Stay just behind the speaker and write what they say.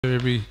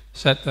every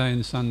Saturday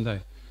and Sunday.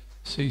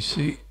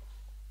 CC.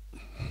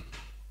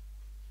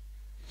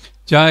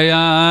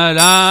 Jaya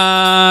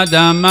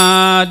Radha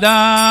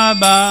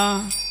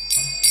Madhava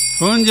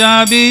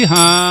Kunja Bihari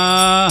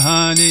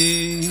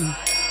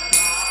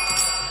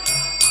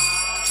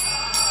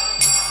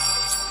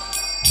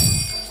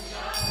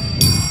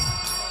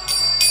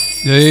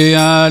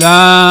Jaya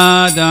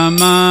Radha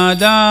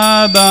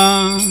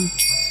Madhava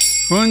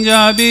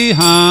Kunja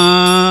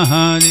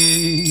Bihari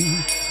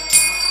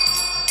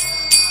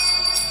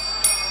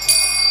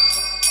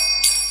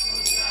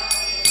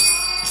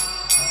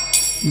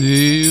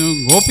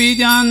Gopi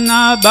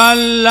Jana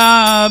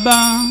Ballabha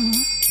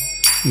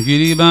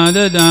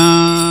Girivardhari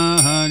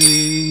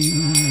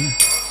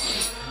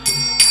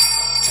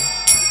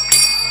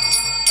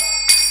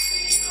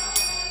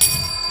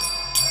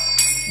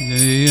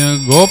Jaya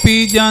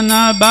Gopi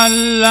Jana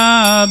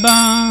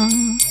Ballabha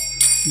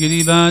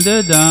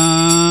Girivardhari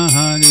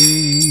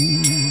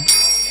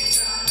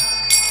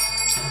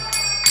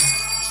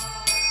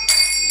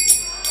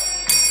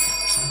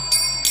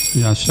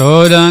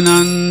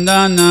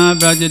Yashodanandana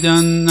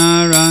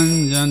Brajajana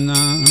Ranjana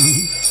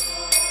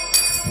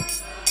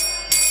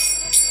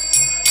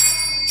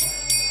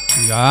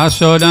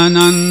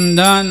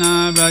Yashodanandana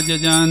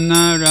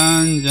Brajajana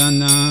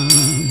Ranjana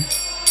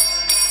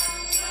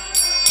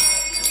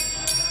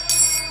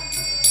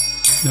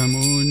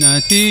Yamuna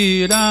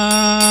Tira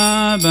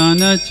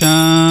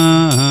Vanachari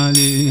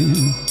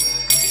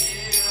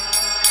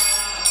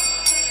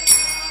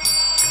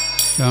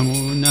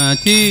Yamuna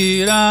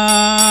Tira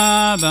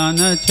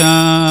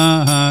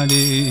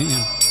Vanachari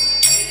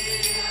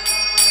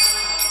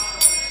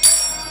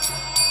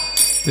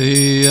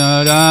Jaya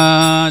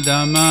Radha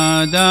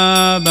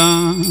Madhava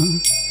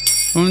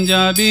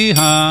Kunja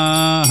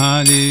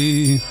Bihari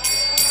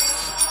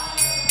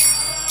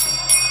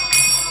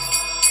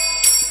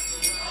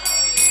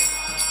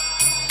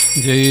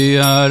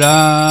Jaya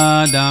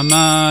Radha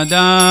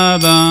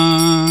Madhava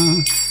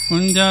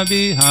Kunja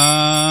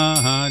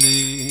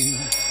Bihari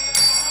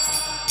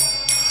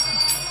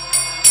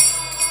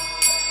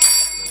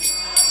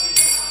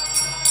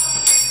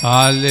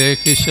Hare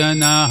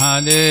Krishna,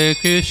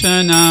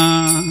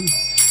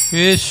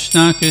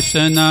 Krishna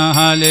Krishna,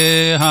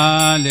 Hare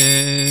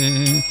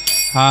Hare,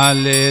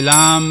 Hare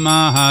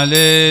Rama,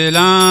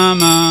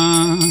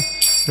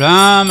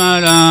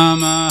 Rama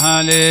Rama,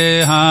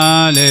 Hare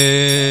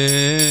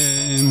Hare.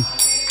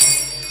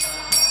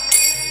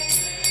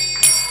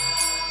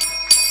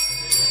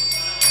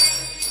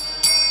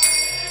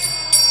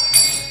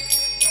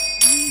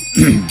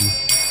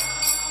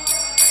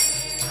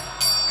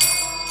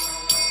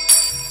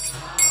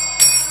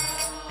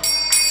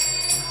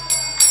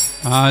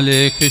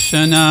 Hare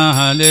Krishna,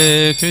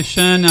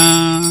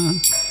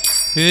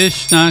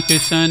 Krishna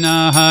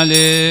Krishna,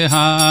 Hare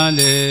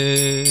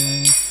Hare,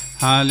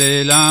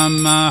 Hare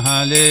Rama,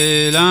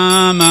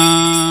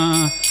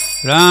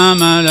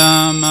 Rama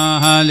Rama,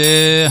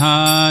 Hare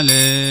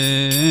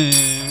Hare.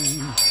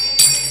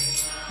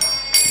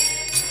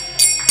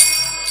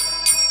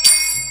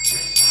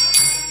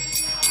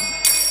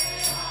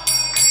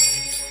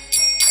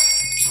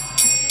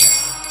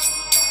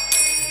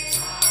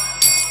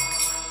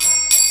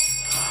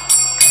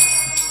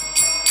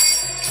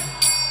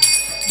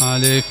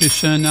 Hare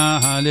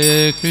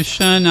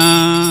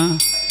Krishna,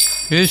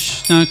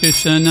 Krishna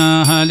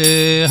Krishna,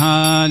 Hare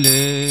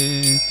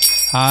Hare,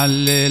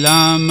 Hare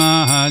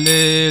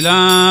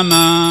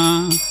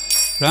Rama,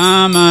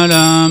 Rama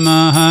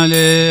Rama,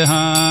 Hare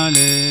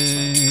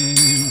Hare.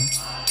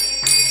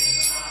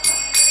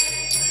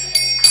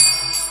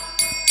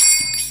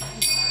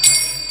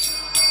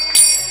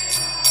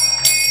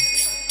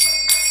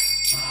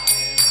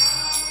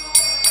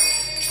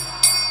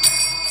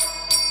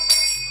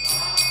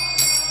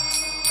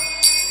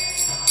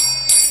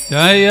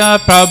 Jaya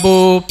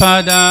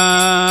Prabhupada,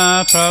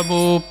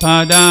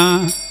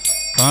 Prabhupada,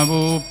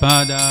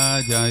 Prabhupada,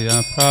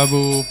 Jaya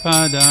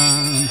Prabhupada.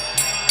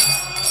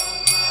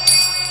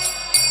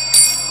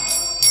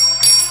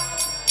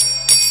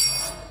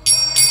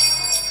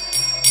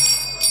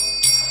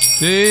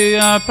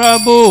 Jaya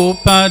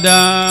Prabhupada,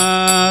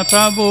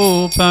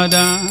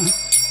 Prabhupada,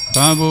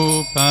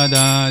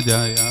 Prabhupada,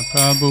 Jaya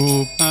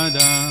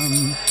Prabhupada.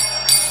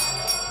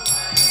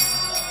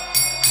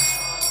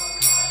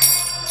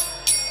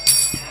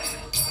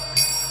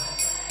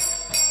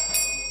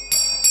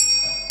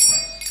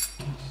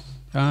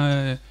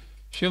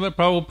 Srila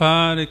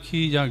Prabhupada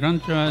ki jai,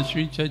 Granthara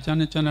Sri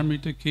Caitanya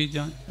Caritamrita ki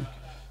jai,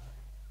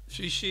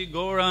 Shri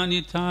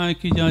Gauranitai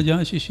ki jai,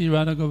 Jai Shri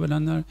Radha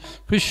Govardhana,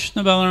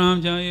 Krishna Balaram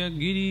Jaya,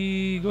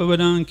 Giri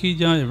Govardhana ki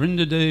jai,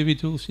 Vrinda Devi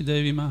Tulsi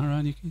Devi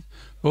Maharani ki.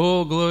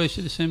 Oh, glories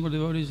to the assembled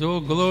devotees,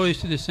 oh,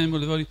 glories to the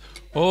assembled devotees,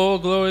 oh,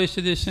 glories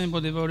to the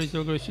assembled devotees,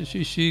 oh, glories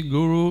to Shri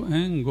Guru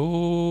and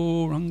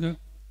Gauranga,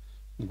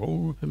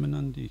 Gaur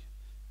Pimanandi,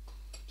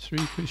 Sri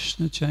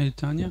Krishna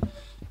Caitanya,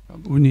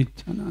 Prabhu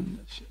Nityananda.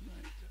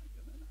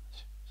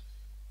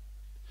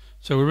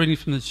 So we're reading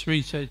from the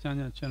Sri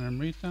Caitanya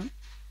Caritamrita.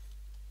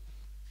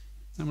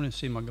 I'm going to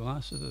see my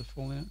glasses are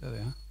falling out. There they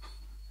are.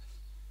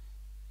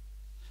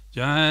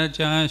 Jaya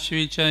Jaya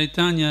Shri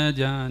Caitanya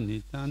Jaya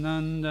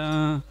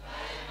Nityananda.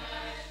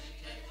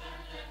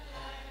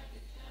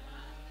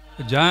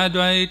 Jaya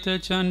Dvaita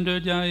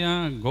Chandra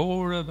Jaya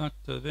Gaura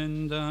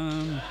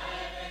Bhaktavinda.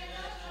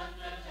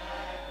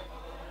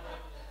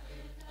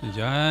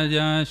 Jaya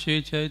Jaya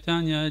Shri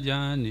Caitanya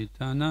Jaya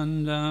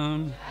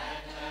Nityananda.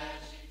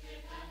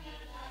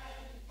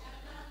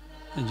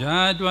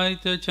 Jaya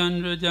Dvaita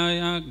Chandra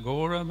Jaya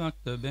Gaura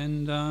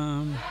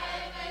Bhaktavinda.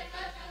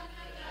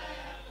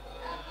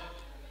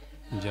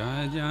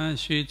 Jaya Jaya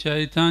Shri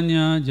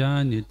Caitanya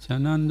Jaya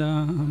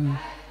Nityananda.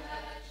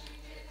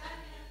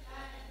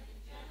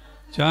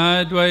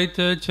 Jaya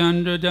Dvaita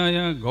Chandra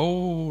Jaya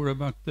Gaura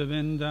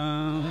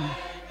Bhaktavinda.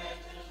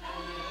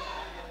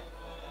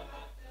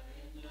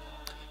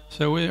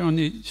 So we're on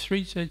the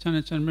Sri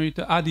Chaitanya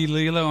Caritamrita Adi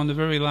Leela on the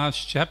very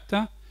last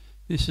chapter.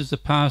 This is the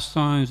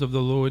pastimes of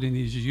the Lord in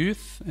his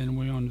youth, and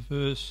we're on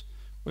verse.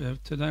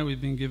 Today we've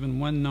been given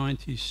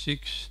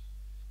 196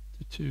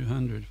 to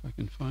 200, if I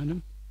can find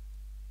them.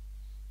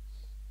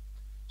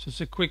 So it's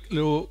a quick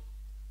little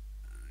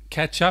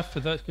catch up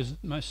for those, because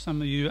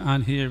some of you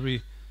aren't here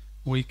every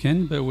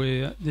weekend, but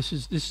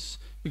this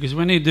because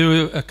when you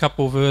do a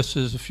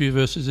few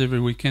verses every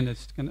weekend,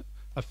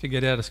 I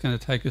figured out it's going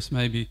to take us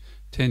maybe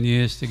 10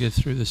 years to get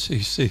through the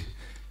CC.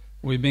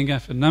 We've been going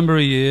for a number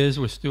of years.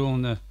 We're still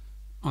on the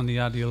Adi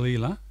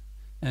Leela,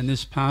 and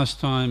this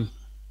pastime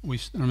I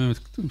remember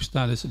we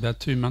started this about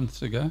 2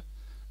 months ago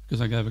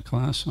because I gave a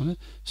class on it.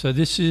 So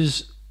this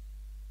is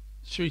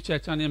Sri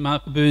Chaitanya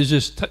Mahaprabhu has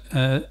just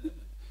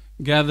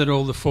gathered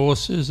all the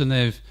forces, and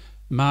they've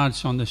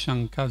marched on the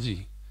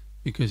Shankaji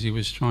because he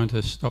was trying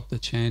to stop the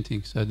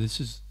chanting. So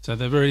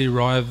they've already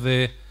arrived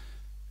there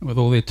with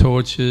all their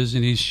torches,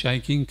 and he's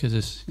shaking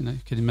because you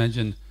can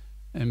imagine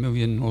 1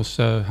 million or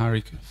so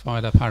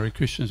fired up Hare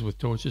Krishnas with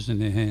torches in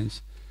their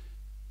hands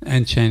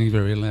and chanting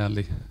very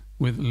loudly,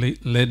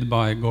 led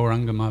by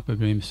Gauranga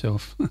Mahaprabhu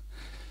himself.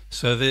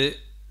 So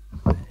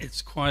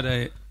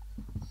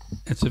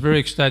it's a very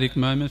ecstatic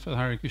moment for the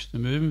Hare Krishna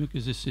movement,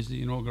 because this is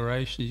the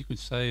inauguration, you could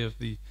say, of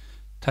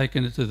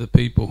taking it to the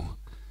people,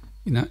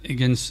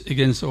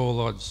 against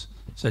all odds.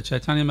 So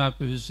Chaitanya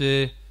Mahaprabhu is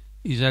there.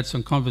 He's had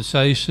some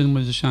conversation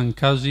with the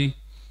Shankaji,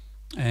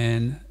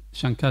 and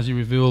Shankaji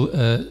revealed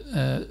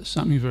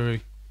something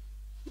very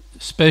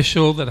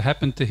special that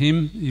happened to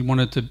him. He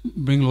wanted to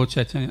bring Lord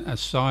Chaitanya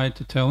aside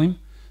to tell him,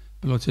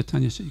 but Lord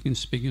Chaitanya said, "You can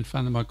speak in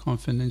front of my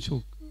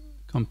confidential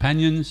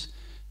companions."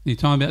 And he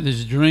told him about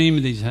this dream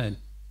that he's had.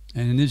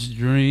 And in this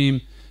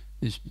dream,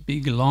 this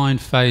big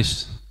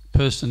lion-faced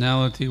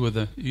personality with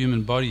a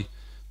human body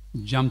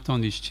jumped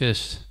on his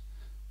chest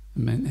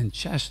and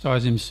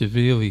chastised him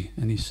severely.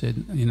 And he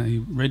said, he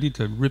ready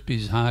to rip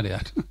his heart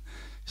out. He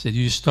said,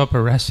 "You stop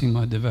harassing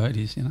my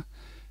devotees,"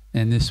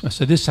 And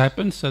this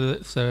happened. So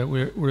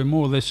we're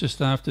more or less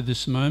just after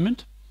this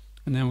moment,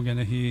 and then we're going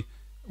to hear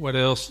what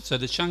else. So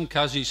the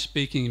Shankaji is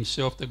speaking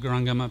himself, the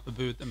Gauranga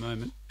Mahaprabhu at the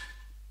moment.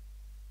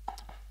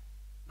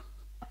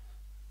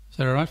 Is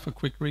that all right for a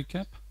quick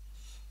recap?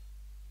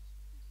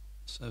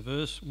 So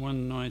verse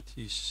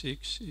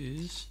 196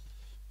 is,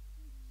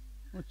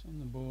 what's on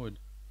the board?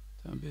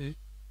 Okay,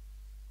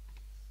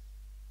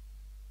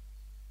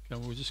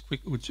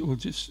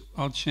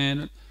 I'll chant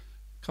it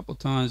a couple of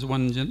times,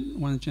 one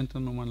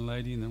gentleman, one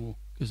lady, and then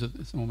because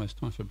it's almost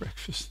time for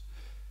breakfast.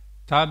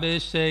 Tabe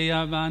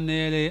seya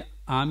vanere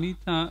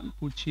amita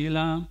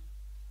puchila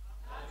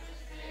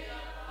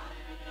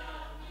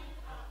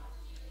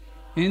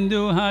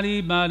Hindu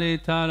Hari Bale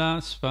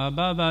Tara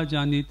Svabhava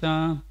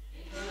Janita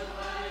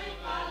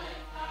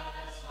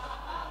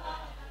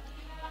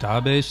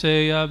Tabe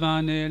seya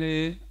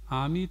vanere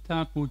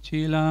amita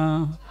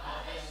puchila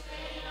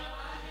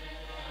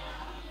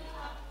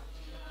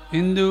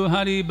Hindu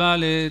Hari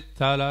Bale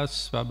Tara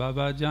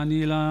Svabhava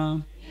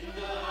Janila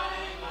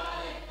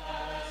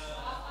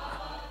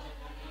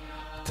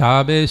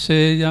Tabe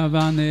seya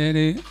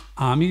vanere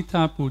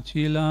amita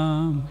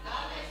puchila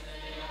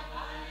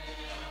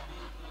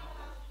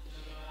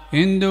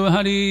Hindu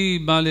Hari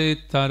Bale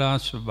Tara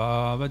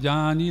Svabhava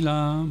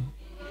Janila.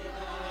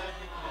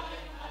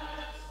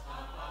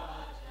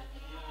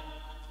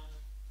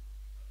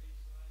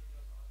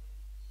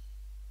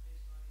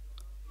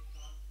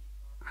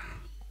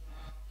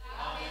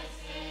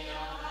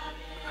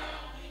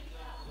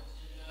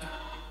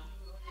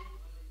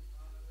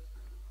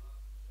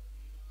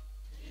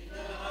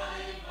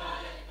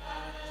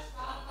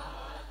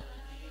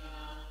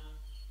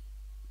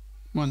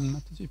 One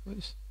Mataji,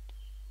 please.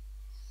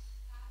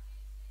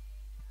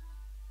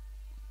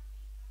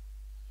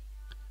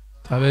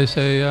 Tabe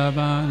seya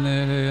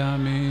vanere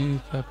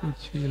amita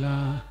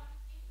puchila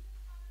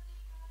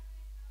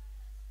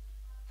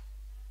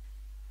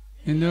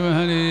Hindu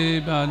Hari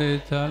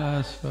Bale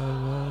Tara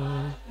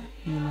Svabhava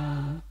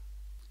Janila.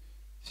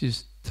 This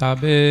is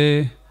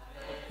Tabe,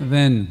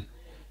 then,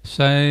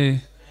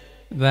 say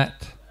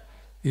that,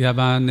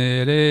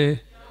 Yavanere,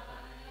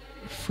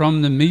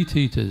 from the meat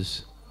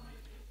eaters,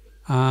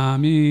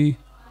 Ami,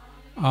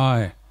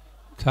 I,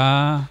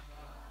 Ta,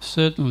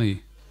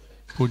 certainly,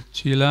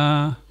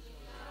 Puchila,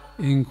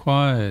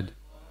 inquired.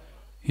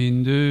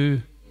 Hindu,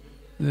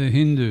 the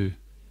Hindu.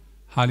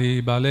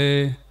 Hari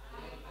Bale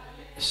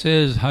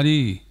says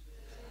Hari.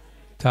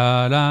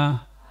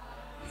 Tara,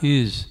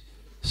 his.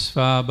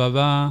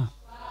 Svabhava,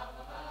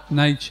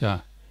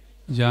 nature.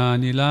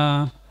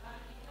 Janila,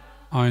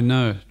 I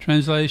know.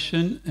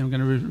 Translation, I'm going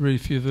to read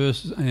a few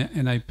verses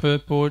and a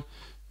purport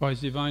by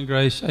His Divine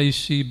Grace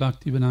A.C.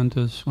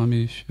 Bhaktivedanta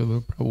Swami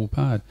Srila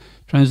Prabhupada.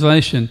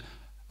 Translation,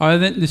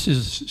 this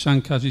is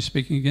Shankarji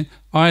speaking again.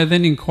 I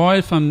then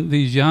inquired from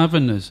these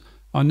Yavanas.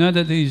 I know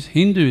that these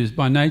Hindus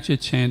by nature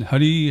chant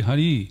Hari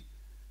Hari,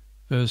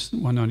 verse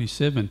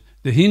 197.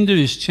 The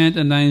Hindus chant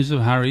the names of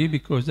Hari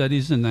because that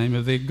is the name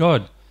of their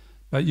God.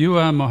 But you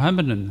are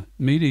Mohammedan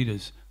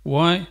meat-eaters.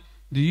 Why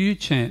do you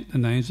chant the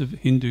names of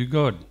Hindu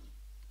God?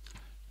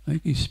 I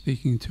think he's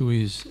speaking to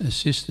his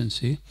assistants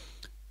here.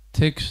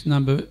 Text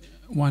number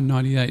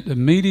 198.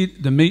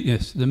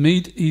 The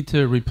meat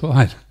eater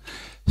replied,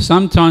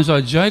 sometimes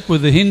I joke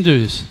with the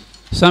Hindus.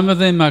 Some of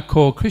them are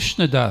called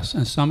Krishna Das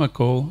and some are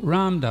called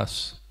Ram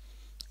Das.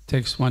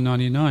 Text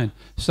 199.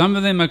 Some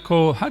of them are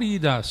called Hari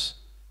Das.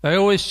 They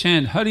always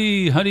chant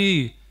Hari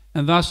Hari,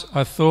 and thus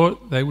I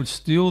thought they would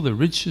steal the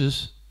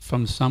riches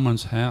from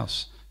someone's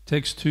house.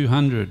 Text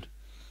 200.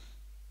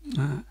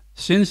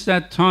 Since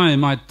that time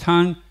my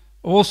tongue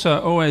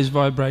also always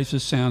vibrates the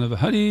sound of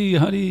Hari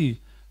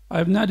Hari. I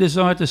have no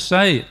desire to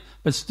say it,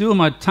 but still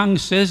my tongue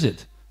says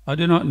it. I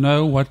do not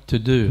know what to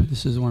do.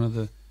 This is one of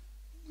the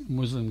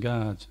Muslim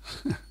guards.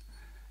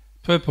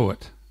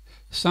 Purport.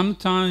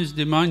 Sometimes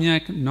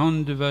demoniac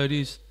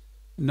non-devotees,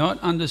 not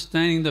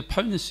understanding the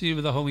potency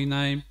of the holy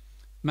name,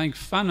 make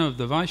fun of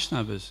the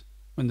Vaishnavas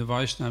when the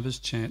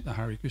Vaishnavas chant the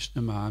Hare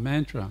Krishna Maha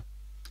Mantra.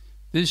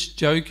 This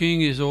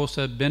joking is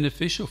also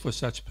beneficial for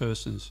such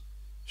persons.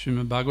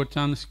 Srimad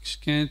Bhagavatam,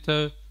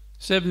 Canto,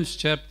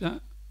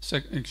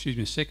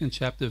 2nd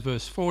chapter,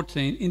 verse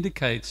 14,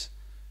 indicates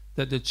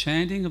that the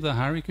chanting of the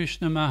Hare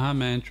Krishna Maha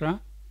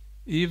Mantra,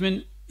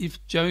 even if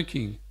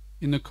joking,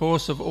 in the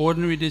course of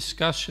ordinary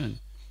discussion,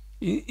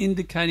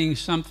 indicating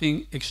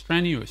something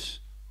extraneous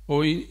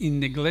or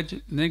in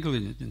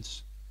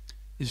negligence,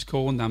 is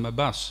called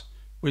namabas,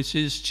 which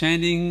is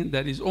chanting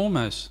that is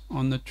almost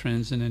on the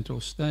transcendental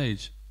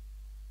stage.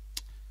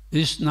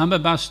 This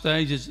namabas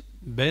stage is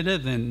better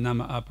than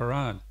nama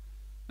aparad.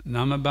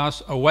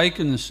 Namabas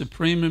awakens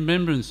supreme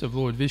remembrance of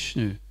Lord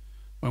Vishnu.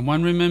 When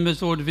one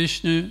remembers Lord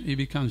Vishnu, he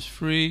becomes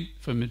free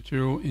from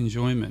material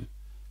enjoyment.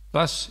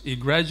 Thus, he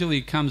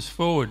gradually comes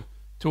forward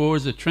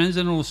towards the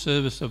transcendental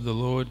service of the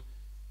Lord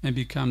and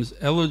becomes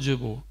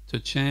eligible to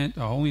chant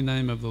the holy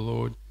name of the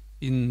Lord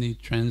in the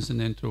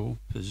transcendental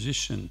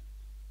position.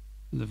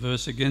 And the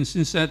verse again,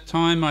 since that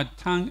time my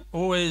tongue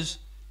always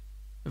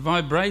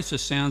vibrates the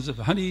sounds of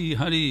Hari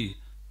Hari.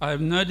 I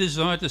have no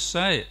desire to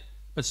say it,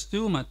 but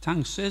still my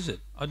tongue says it.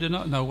 I do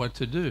not know what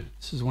to do.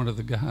 This is one of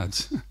the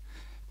guards.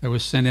 They were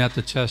sent out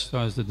to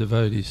chastise the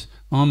devotees.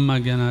 Om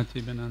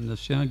Maganati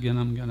Benandasya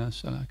Gyanam Gana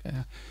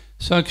Salakaya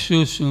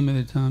Sakshu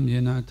Sumeditam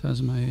Yena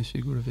Tasmaya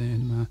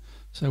Sigurave.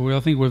 So I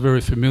think we're very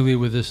familiar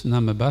with this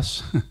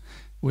namabas.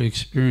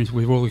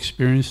 We've all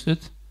experienced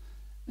it,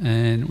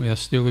 and we are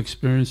still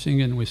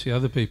experiencing it, and we see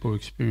other people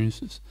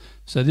experience it.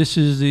 So this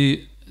is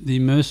the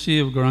mercy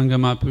of Gauranga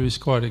Mahaprabhu is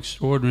quite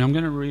extraordinary. I'm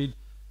going to read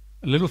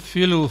a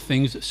few little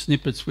things,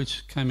 snippets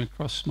which came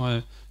across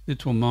my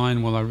little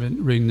mind while I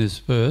reading this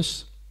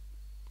verse.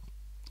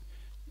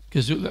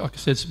 Because, like I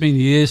said, it's been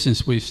years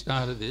since we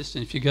started this,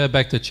 and if you go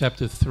back to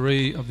chapter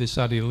 3 of this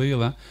Adi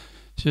Leela,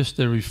 it's just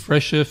a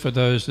refresher for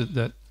those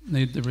that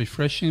need the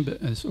refreshing, but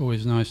it's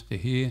always nice to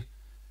hear.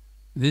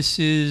 This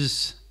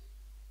is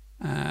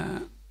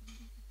Caitanya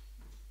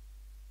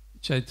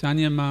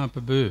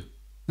Mahaprabhu.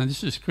 Now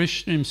this is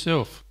Krishna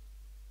himself.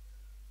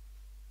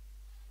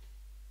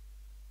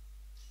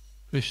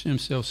 Krishna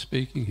himself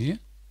speaking here,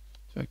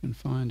 if I can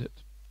find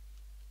it.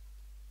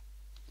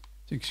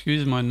 So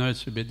excuse my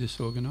notes are a bit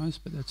disorganized,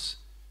 but that's...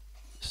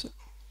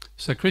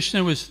 So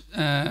Krishna was...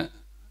 at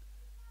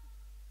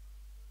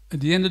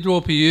the end of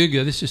Dwapara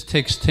Yuga, this is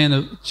text 10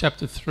 of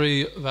chapter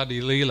 3 of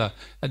Adi Leela.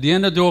 At the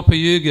end of Dwapara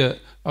Yuga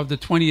of the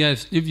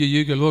 28th Divya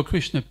Yuga, Lord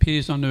Krishna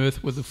appears on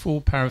earth with the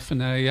full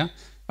paraphernalia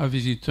of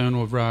his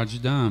eternal Vraj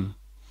Dham.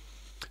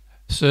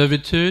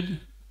 Servitude,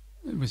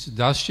 with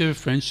dasya,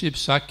 friendship,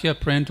 sakya,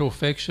 parental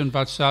affection,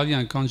 vatsalya,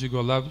 and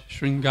conjugal love,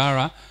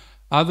 shringara,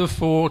 are the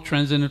four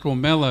transcendental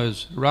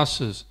mellows,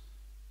 rasas,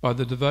 by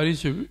the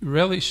devotees who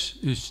relish,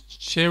 who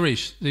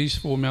cherish these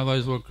four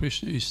mellows. Lord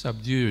Krishna is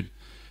subdued.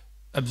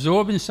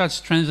 Absorbed in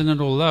such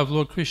transcendental love,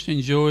 Lord Krishna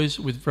enjoys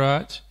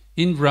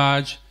in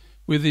Vraj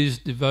with his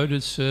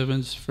devoted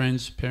servants,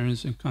 friends,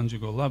 parents, and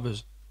conjugal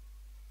lovers.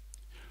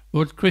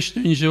 Lord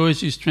Krishna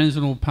enjoys his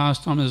transcendental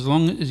pastime as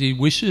long as he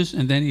wishes,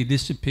 and then he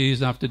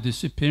disappears. After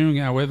disappearing,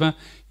 however,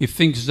 he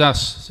thinks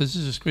thus. So this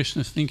is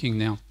Krishna's thinking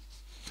now.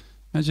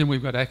 Imagine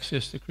we've got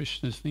access to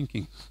Krishna's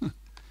thinking.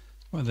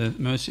 By the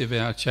mercy of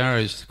our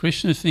acharyas.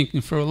 Krishna's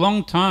thinking, for a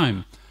long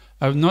time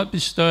I have not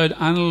bestowed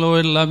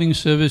unalloyed loving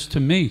service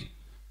to me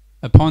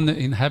upon the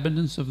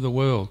inhabitants of the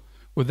world.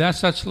 Without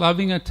such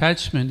loving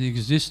attachment, the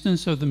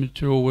existence of the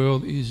material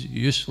world is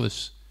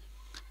useless.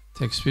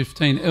 Text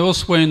 15.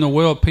 Elsewhere in the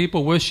world,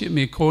 people worship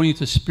me according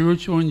to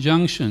spiritual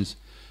injunctions,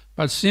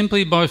 but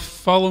simply by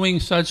following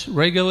such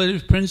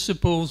regulative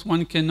principles,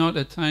 one cannot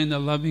attain the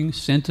loving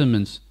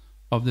sentiments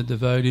of the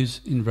devotees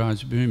in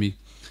Vrajbhumi.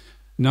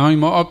 Knowing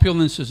my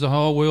opulences, the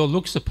whole world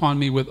looks upon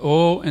me with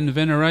awe and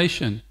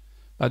veneration,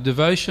 but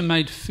devotion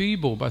made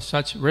feeble by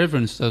such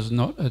reverence does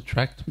not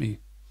attract me.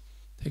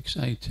 Text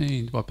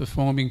 18. By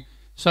performing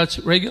such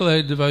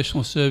regulated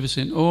devotional service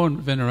in awe and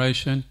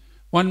veneration,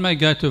 one may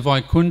go to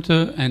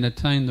Vaikuntha and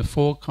attain the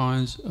 4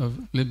 kinds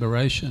of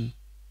liberation.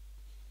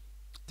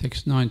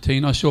 Text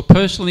 19. I shall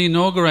personally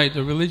inaugurate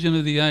the religion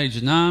of the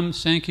age, Nam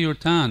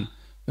Sankirtan,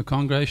 the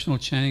congregational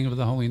chanting of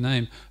the holy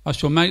name. I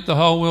shall make the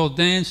whole world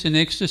dance in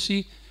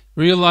ecstasy,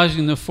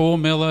 realizing the 4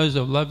 mellows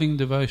of loving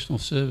devotional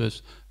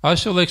service. I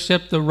shall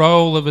accept the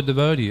role of a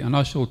devotee, and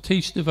I shall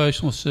teach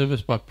devotional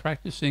service by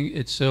practicing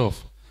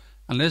itself.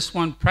 Unless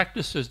one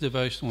practices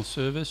devotional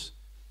service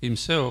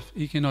himself,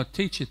 he cannot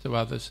teach it to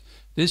others.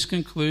 This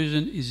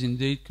conclusion is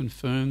indeed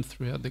confirmed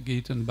throughout the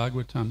Gita and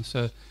Bhagavatam.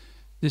 So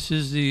this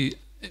is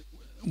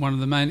one of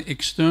the main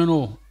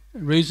external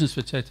reasons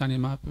for Chaitanya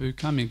Mahaprabhu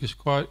coming. It's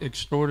quite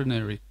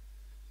extraordinary.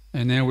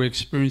 And now we're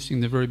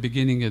experiencing the very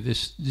beginning of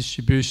this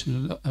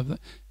distribution of the,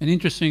 and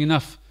interesting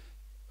enough,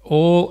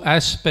 all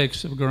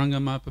aspects of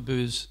Gauranga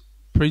Mahaprabhu's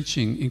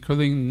preaching,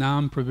 including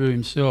Nam Prabhu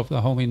himself,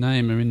 the holy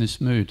name, are in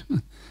this mood.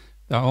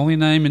 The holy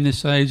name in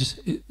this age,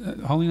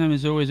 the holy name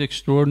is always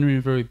extraordinary,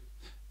 very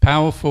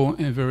powerful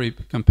and very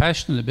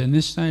compassionate, but in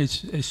this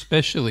age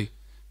especially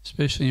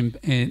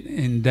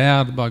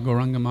endowed by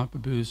Gauranga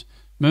Mahaprabhu's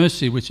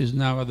mercy, which is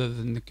no other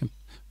than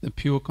the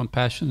pure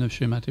compassion of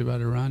Srimati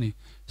Radharani,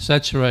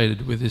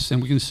 saturated with this.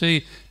 And we can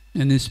see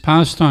in this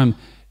pastime,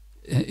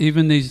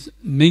 even these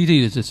meat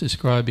eaters that's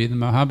described here, the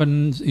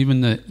Mohammedans,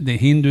 even the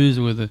Hindus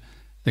or the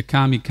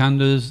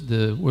Kamikandas,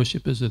 the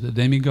worshippers of the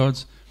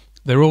demigods,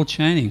 they're all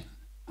chanting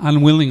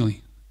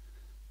unwillingly.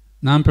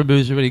 Nam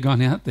Prabhu's already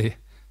gone out there.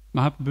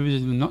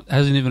 Mahaprabhu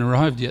hasn't even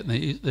arrived yet.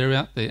 They're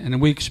out there.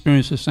 And we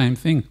experience the same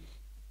thing.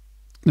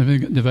 The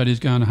devotees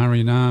go on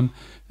Hari Nam.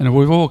 And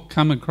we've all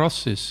come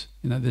across this,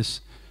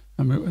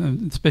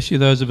 especially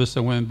those of us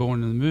that weren't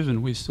born in the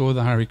movement. We saw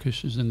the Hare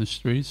Krishnas in the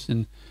streets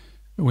and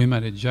we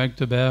made a joke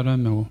about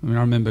them. I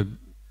remember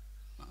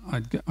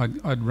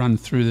I'd run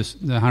through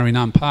the Hari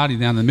Nam party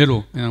down the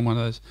middle, one of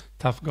those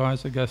tough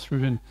guys that go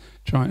through and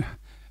try.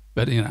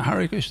 But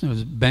Hare Krishna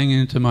was banging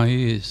into my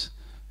ears.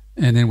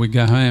 And then we'd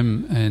go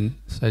home and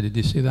say, did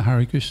you see the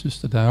Hare Krishnas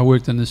today? I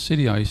worked in the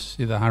city. I used to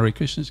see the Hare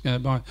Krishnas go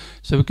by.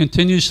 So we're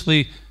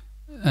continuously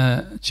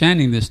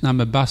chanting this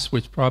number bus,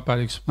 which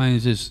Prabhupada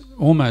explains is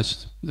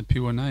almost the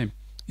pure name.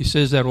 He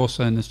says that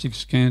also in the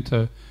 6th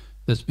canto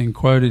that's been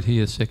quoted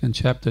here, 2nd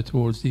chapter,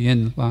 towards the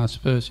end,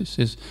 last verse. It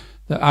says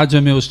that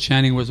Ajamil's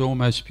chanting was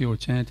almost pure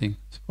chanting.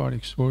 It's quite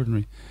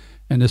extraordinary.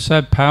 And it's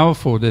so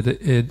powerful that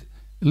it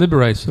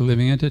liberates the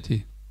living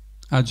entity.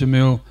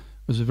 Ajamil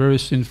was a very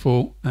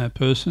sinful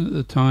person at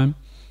the time,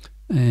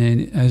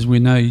 and as we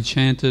know, he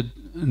chanted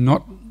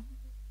not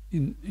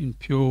in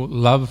pure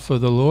love for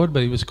the Lord,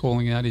 but he was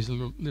calling out his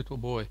little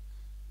boy,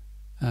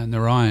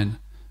 Narayan.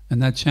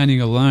 And that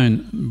chanting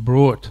alone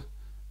brought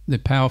the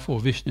powerful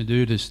Vishnu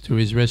Dutas to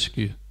his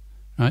rescue.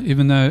 Right?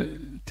 Even though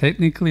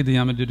technically the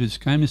Yamadutas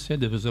came and said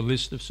there was a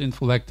list of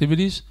sinful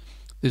activities,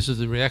 this is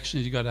the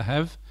reactions you got to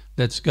have,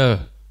 let's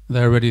go.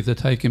 They're ready to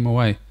take him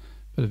away.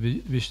 But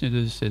Vishnu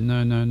Dutas said,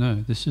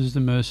 no, this is the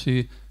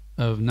mercy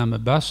of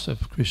Namabas,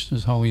 of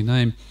Krishna's holy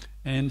name.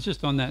 And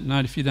just on that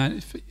note,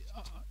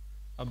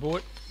 I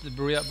bought the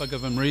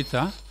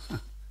Caitanya,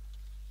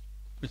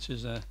 which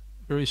is a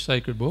very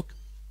sacred book.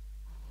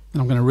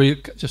 And I'm going to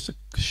read just a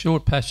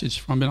short passage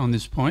from it on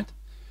this point.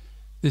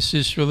 This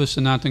is Srila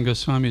Sanatana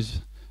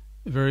Goswami's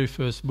very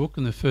first book,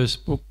 and the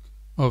first book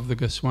of the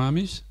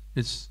Goswamis.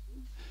 Srila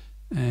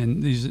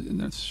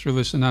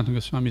Sanatana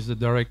Goswami is the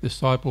direct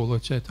disciple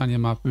of Chaitanya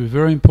Mahaprabhu.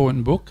 Very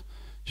important book.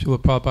 Srila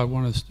Prabhupada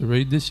wanted us to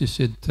read this. He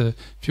said,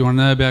 if you want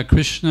to know about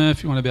Krishna,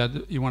 if you want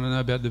to know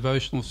about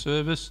devotional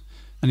service,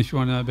 and if you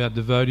want to know about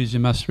devotees, you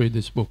must read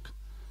this book.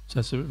 So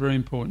it's a very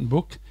important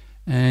book.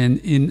 And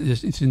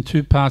it's in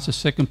 2 parts. The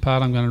second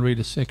part I'm going to read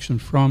a section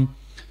from.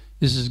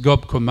 This is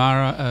Gop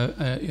Kumara,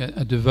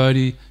 a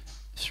devotee,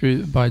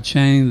 by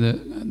chanting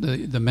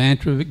the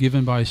mantra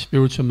given by a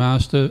spiritual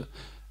master,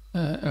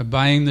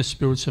 obeying the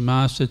spiritual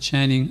master,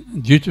 chanting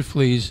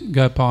dutifully his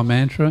Gopal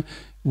mantra.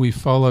 We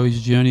follow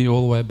his journey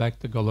all the way back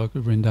to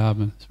Goloka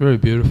Vrindavan. It's very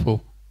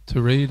beautiful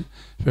to read,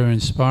 very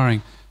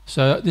inspiring.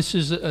 So this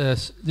is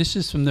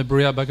from the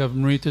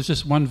Caitanya. It's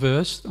just one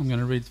verse I'm going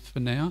to read for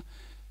now.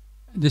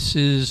 This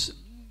is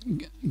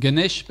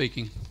Ganesh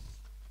speaking.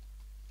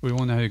 We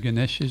all know who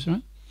Ganesh is,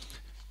 right?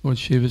 Lord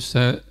Shiva's.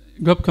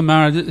 Gop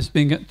Kumara has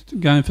been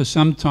going for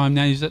some time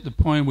now. He's at the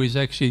point where he's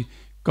actually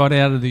got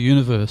out of the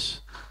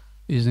universe.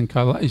 He's in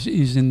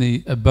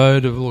the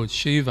abode of Lord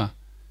Shiva.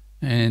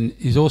 And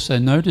he's also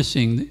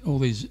noticing all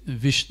these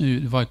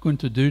Vishnu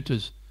Vaikuntha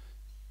Dutas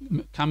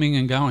coming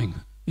and going.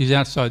 He's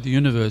outside the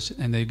universe,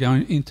 and they're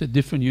going into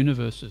different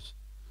universes.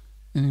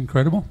 Isn't it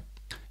incredible?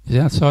 He's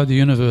outside the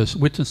universe,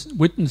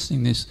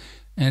 witnessing this,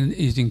 and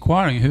he's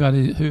inquiring, who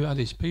are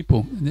these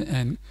people?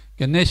 And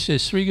Ganesh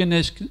says, Sri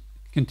Ganesh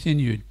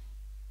continued,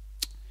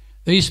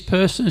 these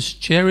persons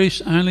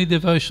cherish only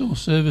devotional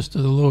service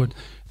to the Lord.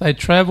 They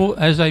travel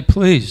as they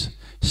please,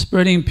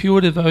 spreading pure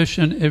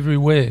devotion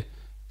everywhere.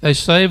 They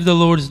save the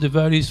Lord's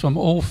devotees from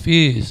all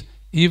fears,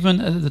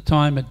 even at the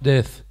time of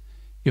death.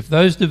 If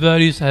those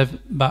devotees have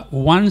but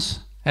once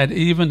had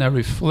even a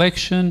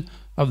reflection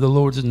of the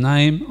Lord's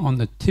name on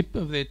the tip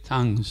of their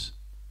tongues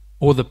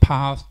or the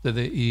path to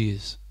their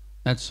ears,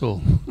 that's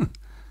all.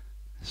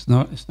 It's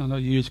not a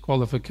huge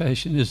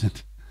qualification, is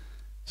it?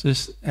 It's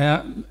just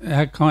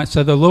our kind.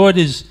 So the Lord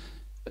is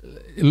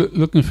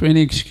looking for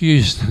any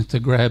excuse to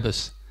grab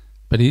us.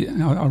 But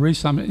I'll read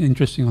something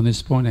interesting on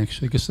this point,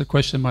 actually, because the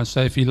question might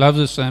say, if he loves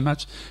us so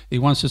much, he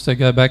wants us to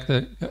go back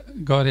to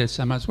Godhead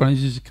so much, why don't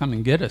you just come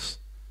and get us?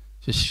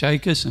 Just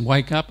shake us and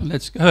wake up and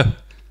let's go.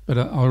 But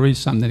I'll read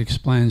something that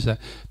explains that.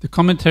 The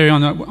commentary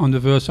on the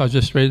verse I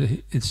just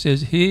read, it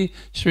says, here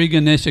Sri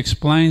Ganesh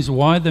explains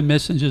why the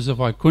messengers of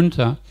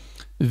Vaikuntha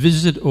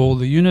visit all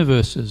the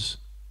universes,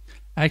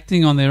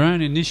 acting on their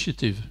own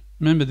initiative.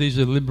 Remember, these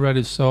are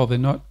liberated souls. They're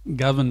not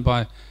governed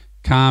by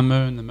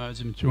karma and the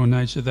modes of material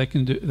nature.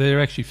 They're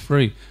actually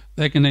free.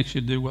 They can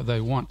actually do what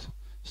they want.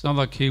 It's not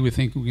like here we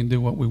think we can do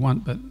what we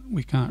want, but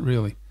we can't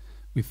really.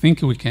 We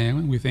think we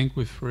can. We think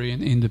we're free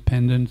and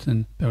independent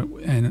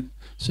and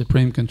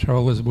supreme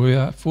controllers. We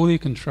are fully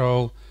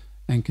controlled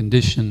and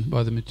conditioned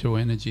by the material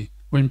energy.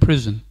 We're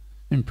imprisoned.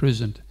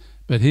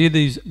 But here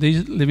these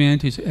living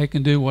entities, they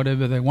can do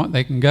whatever they want.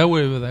 They can go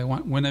wherever they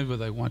want, whenever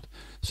they want.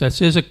 So it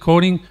says,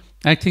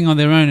 acting on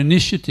their own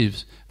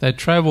initiatives, they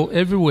travel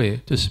everywhere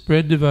to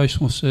spread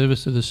devotional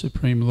service to the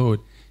Supreme Lord,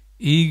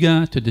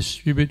 eager to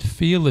distribute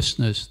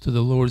fearlessness to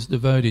the Lord's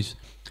devotees.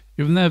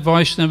 Even though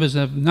Vaishnavas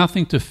have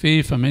nothing to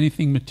fear from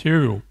anything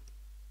material,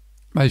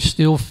 they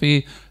still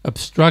fear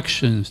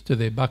obstructions to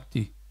their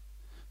bhakti.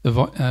 The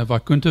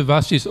Vaikuntha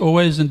Vasis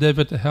always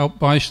endeavour to help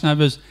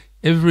Vaishnavas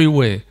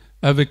everywhere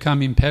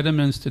overcome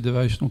impediments to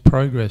devotional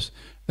progress.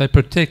 They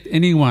protect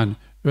anyone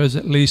who has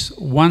at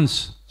least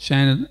once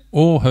chanted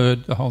or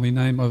heard the holy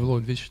name of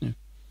Lord Vishnu,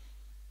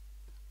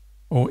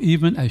 or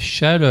even a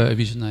shadow of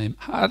his name,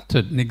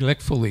 uttered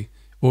neglectfully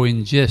or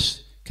in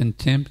jest,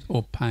 contempt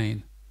or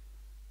pain.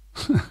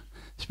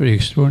 It's pretty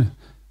extraordinary.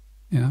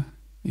 You know,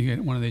 you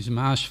get one of these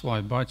marsh fly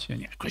bites you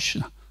and you're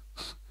Krishna.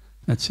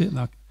 That's it.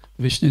 Like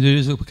Vishnu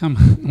Devas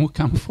will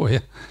come for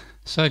you.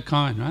 So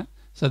kind, right?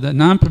 So the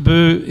Nam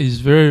Prabhu is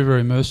very,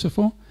 very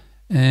merciful,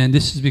 and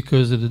this is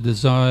because of the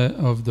desire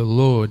of the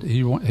Lord.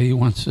 He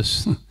wants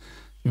us,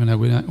 even though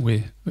we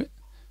don't.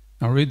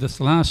 I'll read this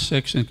last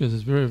section because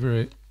it's very,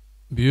 very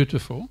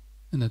beautiful,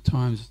 and the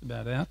time's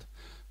about out.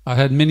 I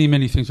had many,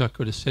 many things I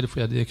could have said if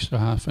we had the extra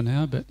half an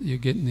hour, but you're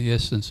getting the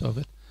essence of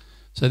it.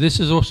 So this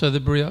is also the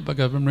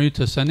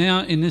Caitanya. So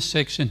now in this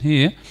section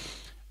here,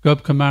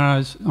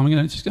 Gopkamara's,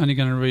 only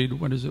going to read,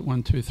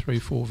 1, 2, 3,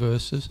 4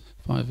 verses,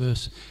 5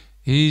 verses.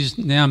 He's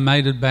now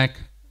made it back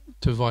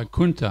to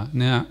Vaikuntha.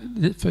 Now,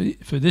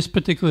 for this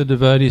particular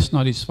devotee, it's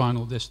not his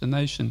final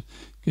destination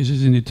because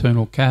he's an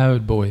eternal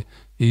cowherd boy.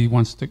 He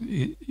wants to.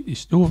 He's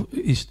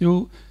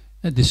still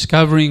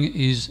discovering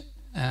his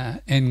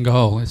end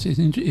goal. It's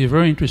a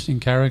very interesting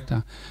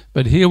character.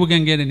 But here we're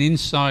going to get an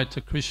insight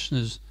to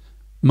Krishna's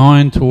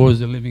mind towards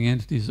the living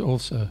entities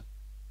also,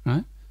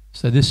 right?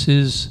 So this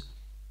is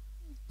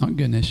not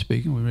Ganesh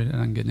speaking. We read it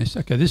on Ganesh.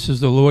 Okay, this is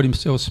the Lord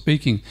Himself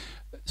speaking.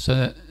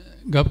 So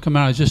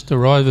Gopkamara just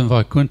arrived in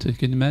Vaikuntha.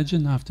 Can you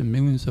imagine, after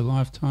millions of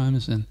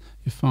lifetimes, and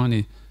you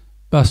finally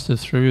busted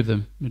through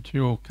the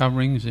material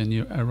coverings and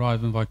you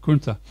arrive in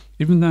Vaikuntha.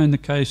 Even though in the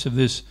case of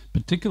this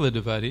particular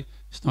devotee,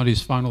 it's not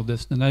his final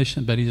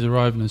destination, but he's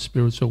arrived in the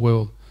spiritual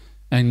world.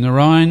 And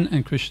Narayan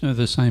and Krishna are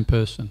the same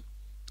person,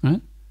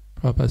 right?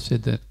 Prabhupada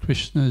said that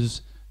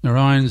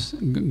Narayan's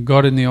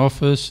God in the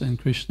office and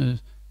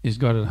Krishna is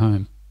God at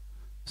home.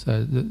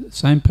 So the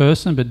same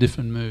person but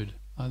different mood.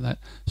 Like that.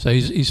 So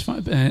he's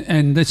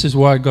and this is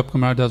why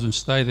Gopkamara doesn't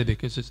stay there,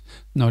 because it's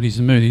not his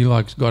mood. He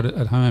likes God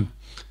at home.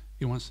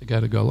 He wants to go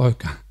to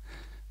Goloka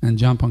and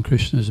jump on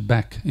Krishna's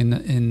back. In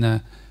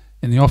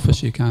the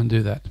office, you can't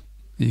do that.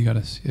 You got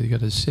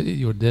to sit at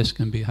your desk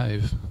and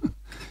behave.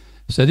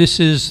 So this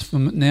is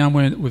from now.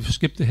 We've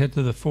skipped ahead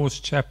to the 4th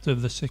chapter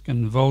of the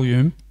 2nd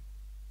volume.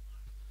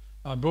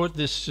 I brought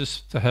this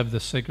just to have the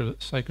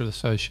sacred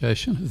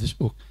association of this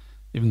book,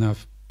 even though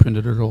I've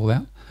printed it all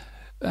out.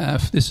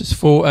 This is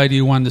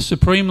 481. The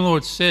Supreme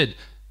Lord said,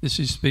 this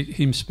is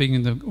him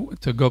speaking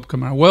to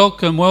Gopkamara,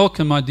 welcome,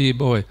 welcome, my dear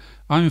boy.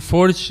 I'm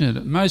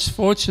fortunate, most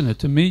fortunate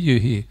to meet you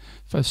here.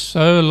 For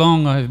so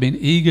long I have been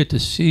eager to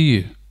see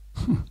you.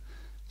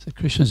 So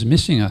Krishna's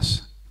missing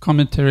us.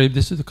 Commentary.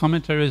 This is the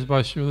commentaries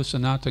by Srila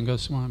Sanatana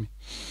Goswami,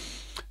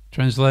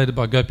 translated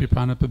by Gopi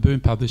Prana Prabhu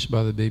and published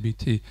by the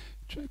BBT.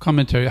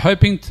 Commentary.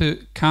 Hoping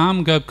to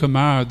calm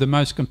Gopkamara, the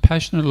most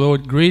compassionate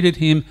Lord greeted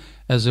him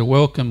as a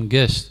welcome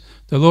guest.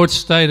 The Lord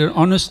stated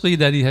honestly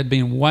that he had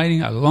been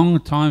waiting a long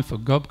time for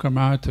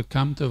Govardhana to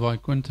come to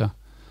Vaikuntha.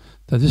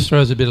 So this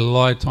throws a bit of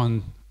light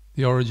on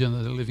the origin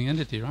of the living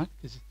entity, right?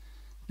 It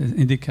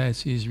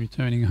indicates he is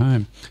returning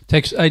home.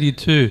 Text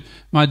 82.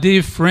 My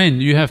dear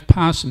friend, you have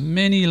passed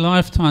many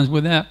lifetimes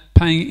without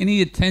paying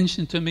any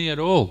attention to me at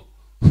all.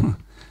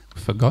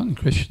 Forgotten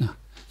Krishna.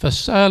 For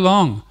so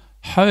long,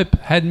 hope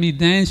had me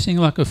dancing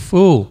like a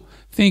fool,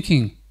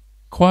 thinking,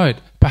 quote,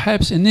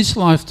 perhaps in this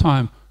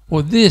lifetime,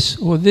 or this,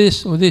 or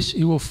this, or this,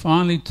 he will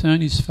finally turn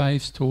his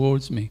face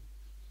towards me.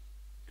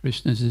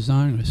 Krishna's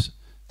desirous.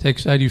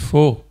 Text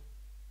 84.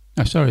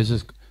 Oh, sorry,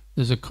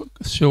 there's a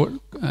short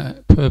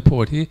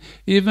purport here.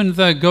 Even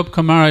though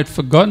Govardhana had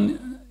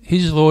forgotten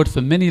his Lord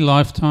for many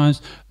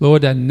lifetimes,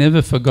 Lord had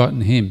never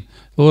forgotten him.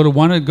 The Lord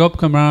wanted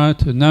Govardhana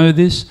to know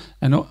this,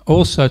 and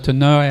also to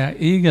know how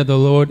eager the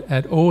Lord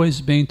had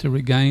always been to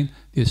regain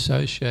the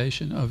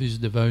association of his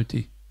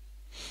devotee.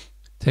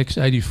 Text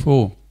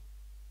 84.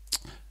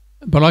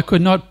 But I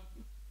could not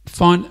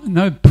find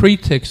no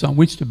pretext on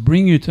which to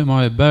bring you to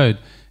my abode,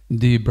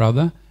 dear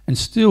brother, and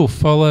still I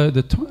follow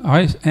the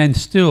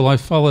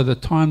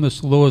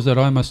timeless laws that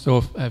I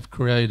myself have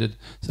created.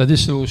 So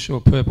this little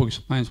short purport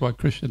explains why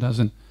Krishna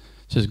doesn't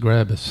just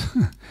grab us.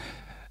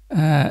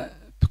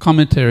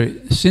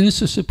 Commentary. Since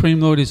the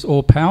Supreme Lord is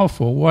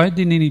all-powerful, why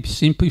didn't he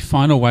simply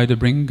find a way to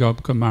bring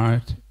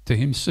Govardhana to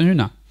him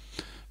sooner?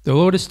 The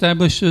Lord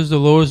establishes the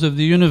laws of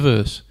the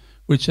universe,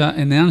 which are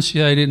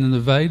enunciated in the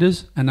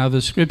Vedas and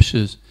other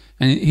scriptures,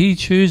 and he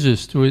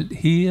chooses to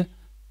adhere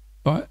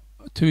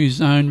to his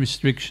own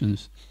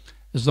restrictions.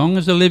 As long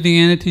as the living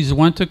entities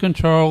want to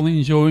control and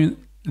enjoy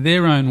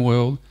their own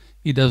world,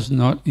 he does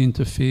not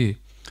interfere.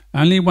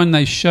 Only when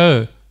they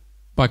show,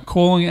 by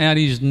calling out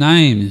his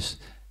names,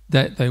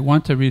 that they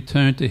want to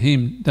return to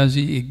him, does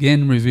he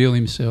again reveal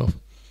himself.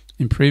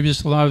 In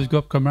previous lives,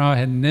 Govardhana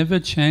had never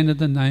chanted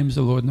the names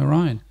of Lord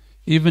Narayan,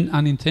 even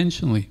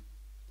unintentionally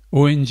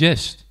or in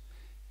jest.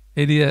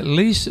 Had he at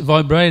least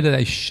vibrated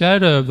a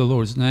shadow of the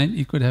Lord's name,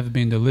 he could have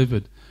been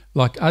delivered,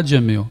 like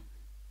Ajamil.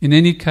 In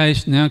any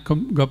case, now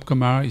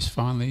Govardhana is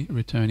finally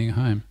returning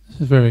home.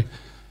 This is very,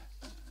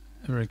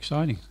 very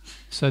exciting.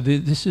 So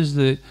this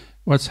is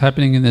what's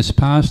happening in this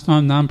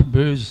pastime.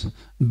 Prabhu's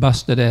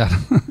busted out.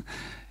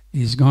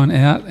 He's gone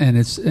out, and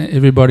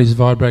everybody's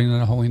vibrating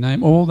the holy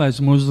name. All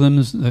those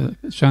Muslims, the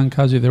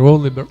Shankazi, they're all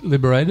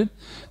liberated.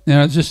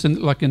 Now, just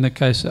like in the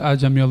case of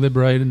Ajamil,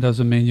 liberated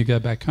doesn't mean you go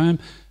back home,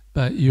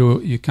 but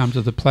you come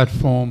to the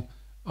platform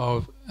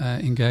of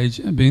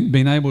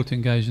being able to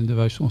engage in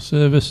devotional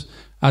service.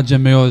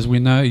 Ajamil, as we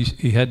know,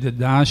 he had the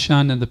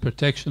darshan and the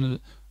protection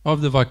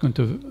of the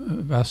Vaikuntha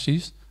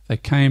Vasis. They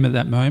came at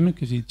that moment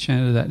because he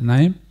chanted that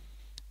name.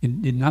 He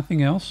did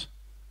nothing else.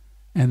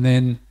 And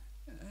then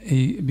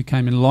he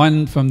became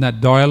enlightened from that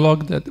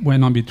dialogue that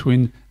went on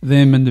between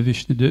them and the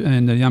Vishnu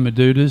and the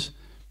Yamadutas.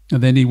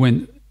 And then he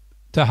went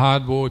to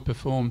Hardwar,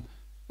 performed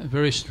a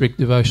very strict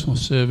devotional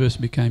service,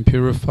 became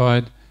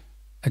purified,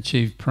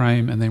 achieved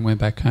prem, and then went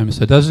back home.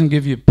 So it doesn't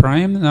give you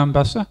prem,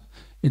 Nambasa.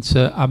 It's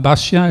a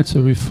abhasya, it's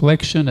a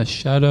reflection, a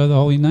shadow of the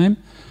holy name,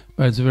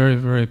 but it's very,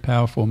 very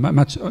powerful.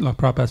 Much, like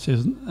Prabhupada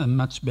says,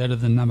 much better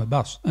than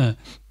Namaparad.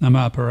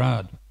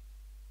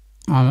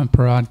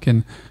 Namaparad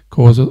can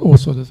cause all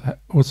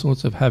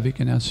sorts of havoc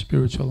in our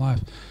spiritual life.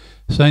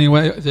 So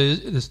anyway,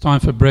 there's time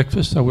for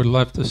breakfast. I would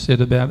love to say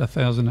about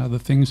 1,000 other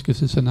things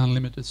because it's an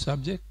unlimited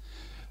subject.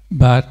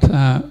 But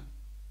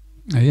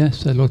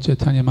yes, Lord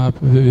Caitanya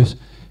Mahaprabhu is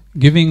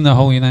giving the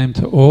holy name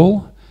to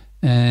all.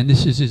 And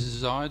this is his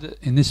desire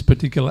in this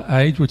particular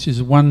age, which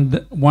is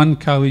one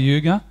Kali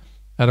Yuga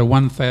out of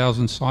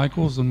 1,000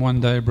 cycles and one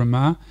day of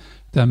Brahma,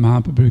 that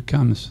Mahaprabhu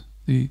comes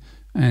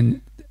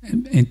and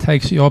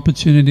takes the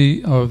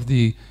opportunity of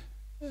the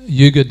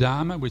Yuga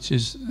Dharma, which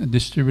is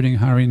distributing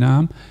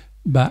Harinam,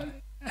 but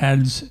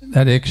adds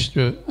that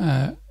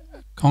extra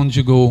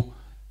conjugal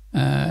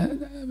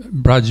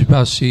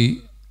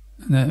Brajvasi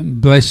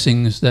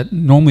blessings that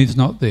normally is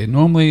not there.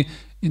 Normally,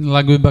 in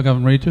Laghu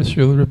Bhagavatamrita,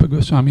 Srila Rupa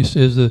Goswami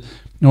says that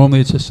normally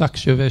it's a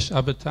Sakshavesh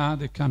avatar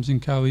that comes in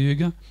Kali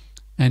Yuga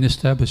and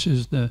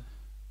establishes the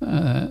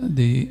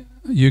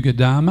Yuga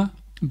Dharma,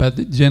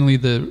 but generally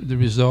the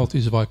result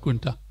is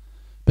Vaikuntha.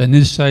 But in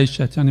this stage,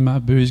 Chaitanya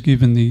Mahaprabhu is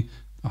given the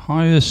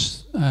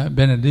highest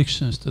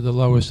benedictions to the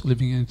lowest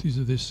living entities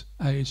of this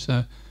age.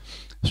 So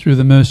through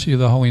the mercy of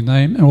the holy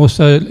name, and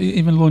also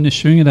even Lord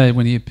Nrsimhadev,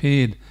 when he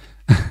appeared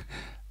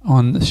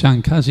on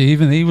Shankazi,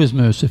 even he was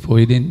merciful.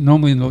 He didn't.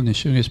 Normally, Lord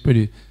Nrsimhadev is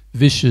pretty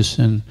vicious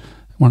and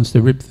wants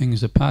to rip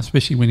things apart,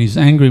 especially when he's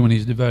angry, when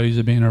his devotees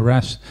are being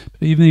harassed.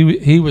 But even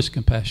he was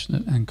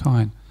compassionate and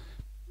kind.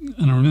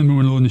 And I remember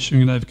when Lord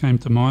Nrsimhadev came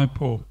to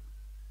Mayapur,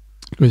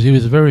 because he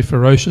was a very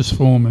ferocious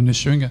form of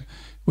Nrsimha,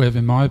 wherever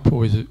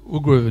Mayapur is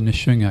Ugra of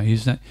Nrsimha.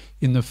 He's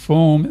in the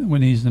form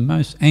when he's the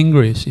most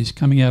angriest. He's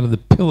coming out of the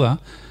pillar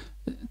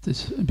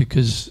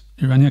because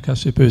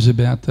Hiranyakasipu is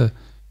about to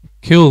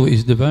kill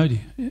his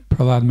devotee.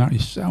 Prahlad Maharaj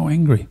is so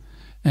angry.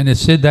 And it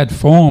said that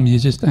form,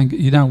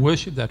 you don't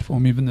worship that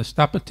form. Even the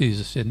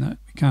Stapatis said, no,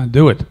 we can't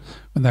do it,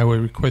 when they were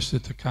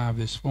requested to carve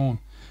this form.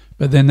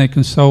 But then they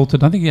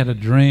consulted, I think he had a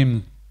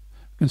dream,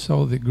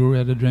 consulted the guru,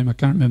 had a dream, I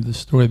can't remember the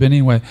story, but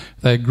anyway,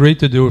 they agreed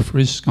to do it for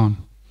ISKCON.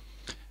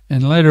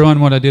 And later on,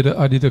 what I did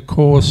a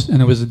course,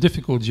 and it was a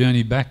difficult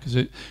journey back,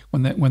 because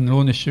when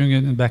Lord Nishunga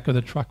in the back of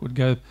the truck would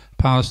go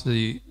past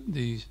the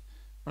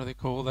what do they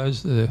call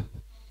those, the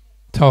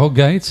toll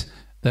gates,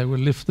 they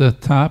would lift the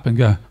tarp and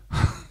go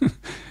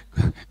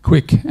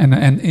quick,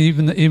 and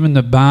even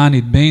the barn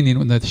he'd been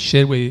in, the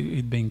shed where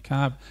he'd been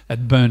carved,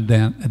 had burnt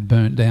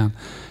down.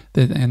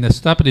 And the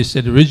Stapati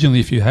said originally,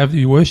 if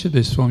you worship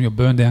this form, you'll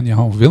burn down your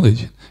whole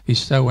village. He's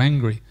so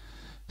angry.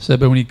 So,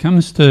 but when he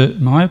comes to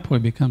Mayapur, he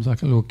becomes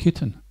like a little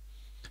kitten.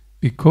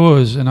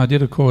 Because, and I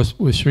did a course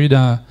with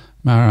Sridhar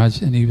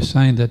Maharaj, and he was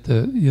saying that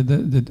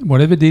the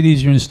whatever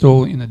deities you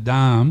install in a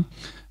dham,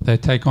 they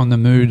take on the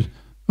mood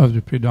of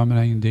the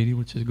predominating deity,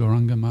 which is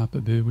Gauranga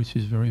Mahaprabhu, which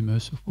is very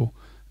merciful,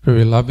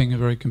 very loving,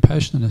 and very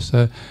compassionate.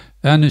 So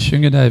our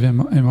Nrsimhadev in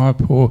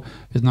Mayapur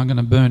is not going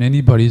to burn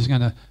anybody. He's going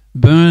to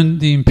burn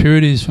the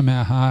impurities from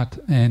our heart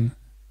and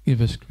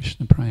give us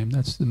Krishna Prem.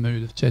 That's the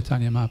mood of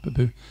Caitanya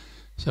Mahaprabhu.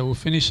 So we'll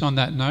finish on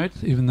that note,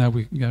 even though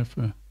we can go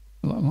for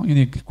a lot long.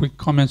 Any quick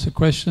comments or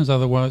questions?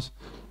 Otherwise,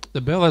 the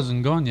bell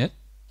hasn't gone yet.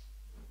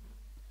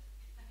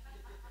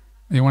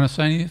 You want to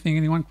say anything,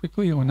 anyone,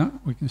 quickly, or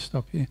not? We can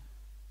stop here.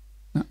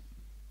 No.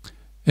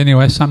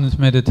 Anyway, something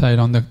to meditate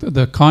on.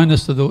 The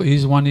kindness of the Lord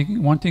is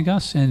wanting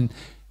us, and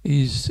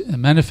He's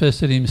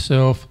manifested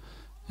Himself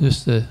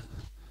just to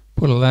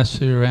put a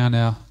lasso around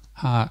our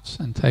hearts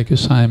and take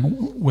us home,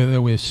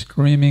 whether we're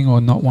screaming or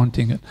not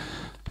wanting it.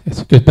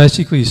 It's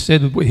basically he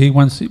said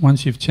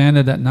once you've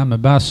chanted that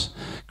Namabas,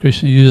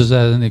 Krishna uses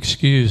that as an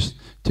excuse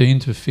to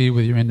interfere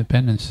with your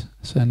independence.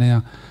 So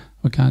now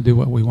we can't do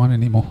what we want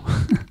anymore.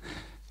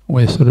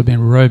 We're sort of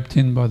been roped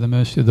in by the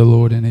mercy of the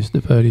Lord and His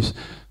devotees.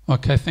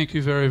 Okay, thank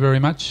you very, very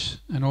much.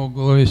 And all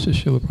glories to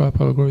Srila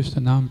Prabhupada, glories to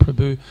Nam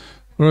Prabhu,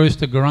 glories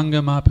to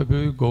Gauranga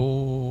Mahaprabhu,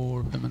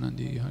 Gaur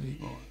Premanandi, Hari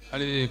Gaur.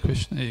 Hare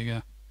Krishna, there you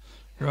go.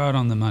 Right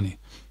on the money.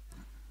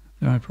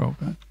 No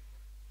problem.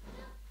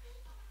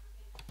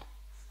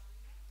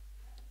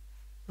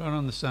 Right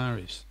on the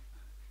saris.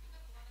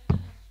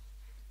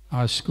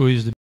 I squeezed the